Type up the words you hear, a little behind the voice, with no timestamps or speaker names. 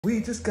We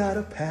just got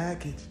a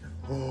package.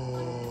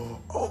 Oh,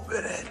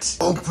 open it.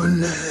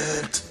 Open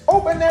it.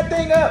 Open that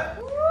thing up.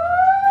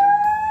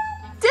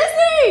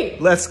 Disney!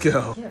 Let's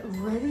go. Get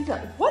ready to,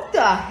 what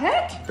the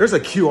heck? There's a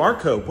QR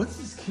code. What's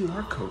this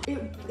QR code?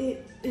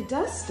 It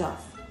does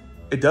stuff.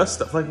 It does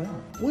stuff like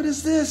what? What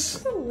is this?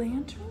 It's a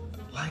lantern?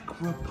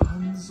 Like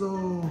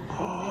Rapunzel.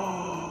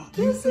 Oh,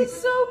 This is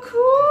so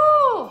cool.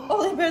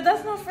 Oh, Bear,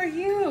 that's not for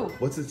you.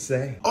 what's it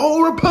say?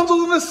 Oh,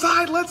 Rapunzel's on the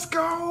side. Let's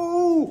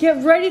go.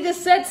 Get ready to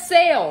set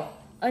sail.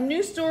 A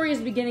new story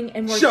is beginning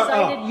and we're Shut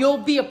excited up. you'll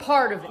be a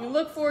part of it. We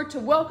look forward to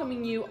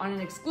welcoming you on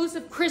an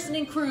exclusive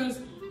christening cruise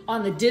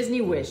on the Disney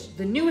Wish,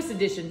 the newest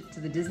addition to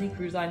the Disney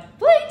Cruise Line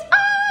fleet.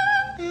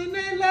 And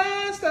at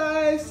last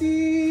I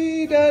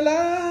see the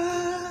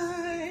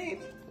light.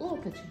 A little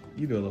pitchy.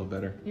 You do a little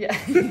better. Yeah.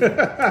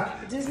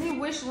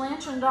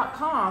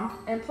 DisneyWishLantern.com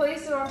and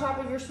place it on top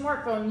of your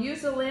smartphone.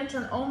 Use the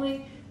lantern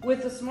only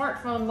with the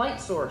smartphone light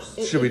source.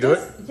 Should we do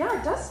it? Yeah,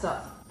 it does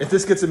stuff. If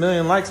this gets 1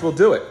 million likes, we'll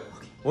do it.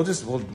 We'll